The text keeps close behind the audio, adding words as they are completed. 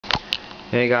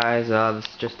Hey guys, this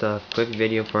is just a quick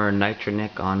video for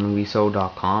Nitronic on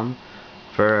Weso.com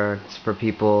for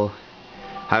people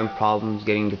having problems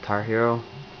getting Guitar Hero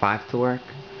 5 to work.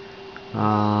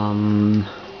 I'll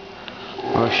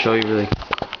show you really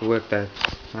quick that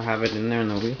I have it in there in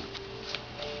the Wii.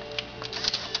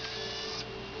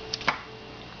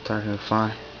 Guitar Hero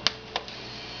 5.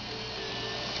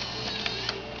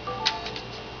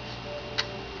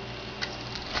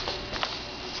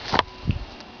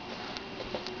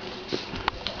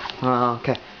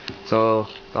 Okay, so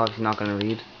it's obviously not gonna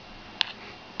read.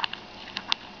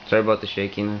 Sorry about the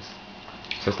shakiness.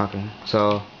 So it's not gonna.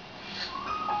 So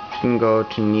you can go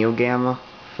to NeoGamma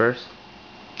first.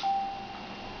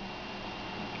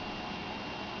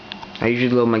 I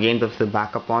usually load my games with the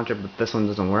backup launcher, but this one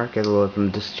doesn't work. It's loaded from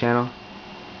this channel.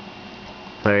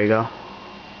 There you go.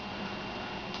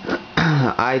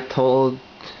 I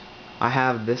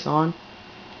have this on,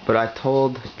 but I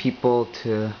told people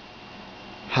to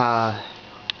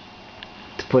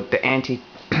put the anti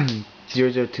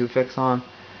 002 fix on,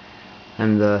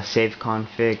 and the save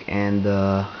config, and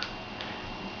the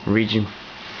region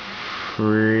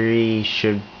free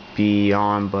should be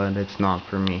on, but it's not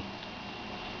for me.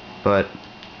 But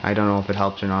I don't know if it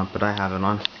helps or not, but I have it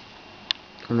on.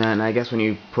 And then I guess when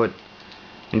you put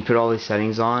all these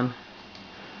settings on,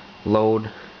 load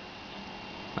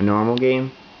a normal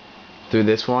game through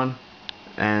this one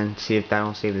and see if that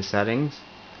will save the settings.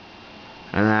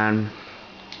 And then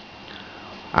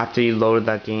after you load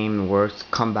that game and works,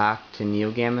 come back to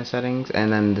NeoGamma settings,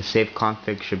 and then the save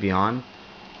config should be on.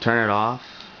 Turn it off,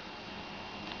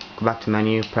 go back to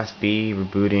menu, press B,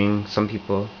 rebooting. Some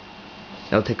people,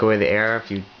 it'll take away the error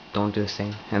if you don't do the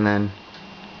same. And then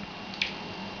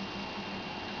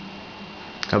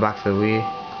go back to the Wii.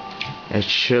 It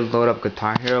should load up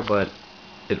Guitar Hero, but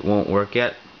it won't work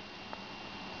yet.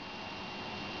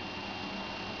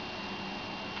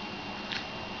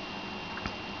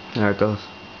 There it goes.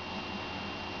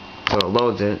 So it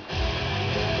loads it.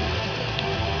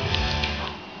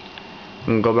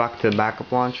 And go back to the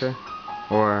backup launcher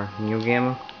or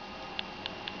NeoGamma.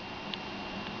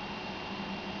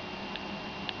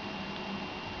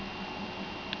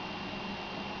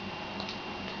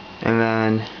 And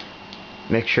then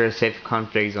make sure save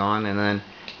config is on, and then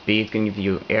B is going to give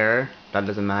you error. That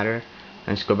doesn't matter.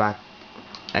 And just go back,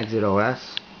 exit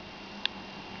OS.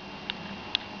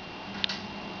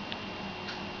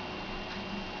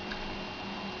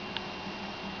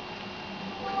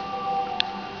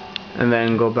 And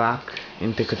then go back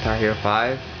into Guitar Hero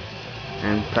 5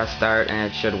 and press start,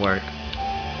 and it should work.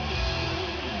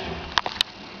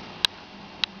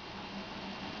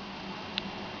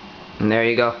 And there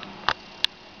you go.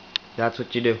 That's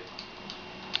what you do.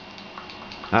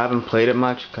 I haven't played it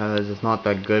much because it's not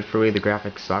that good for me. The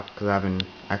graphics suck because I have an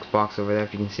Xbox over there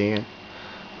if you can see it.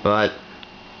 But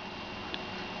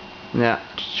yeah,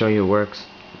 just show you it works.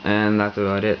 And that's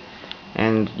about it.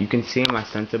 And you can see in my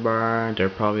sensor bar, there are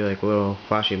probably like little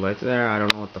flashy lights there. I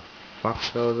don't know what the fuck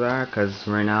those are, because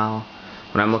right now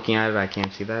when I'm looking at it I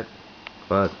can't see that.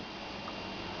 But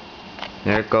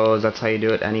there it goes. That's how you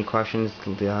do it. Any questions,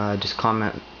 just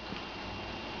comment.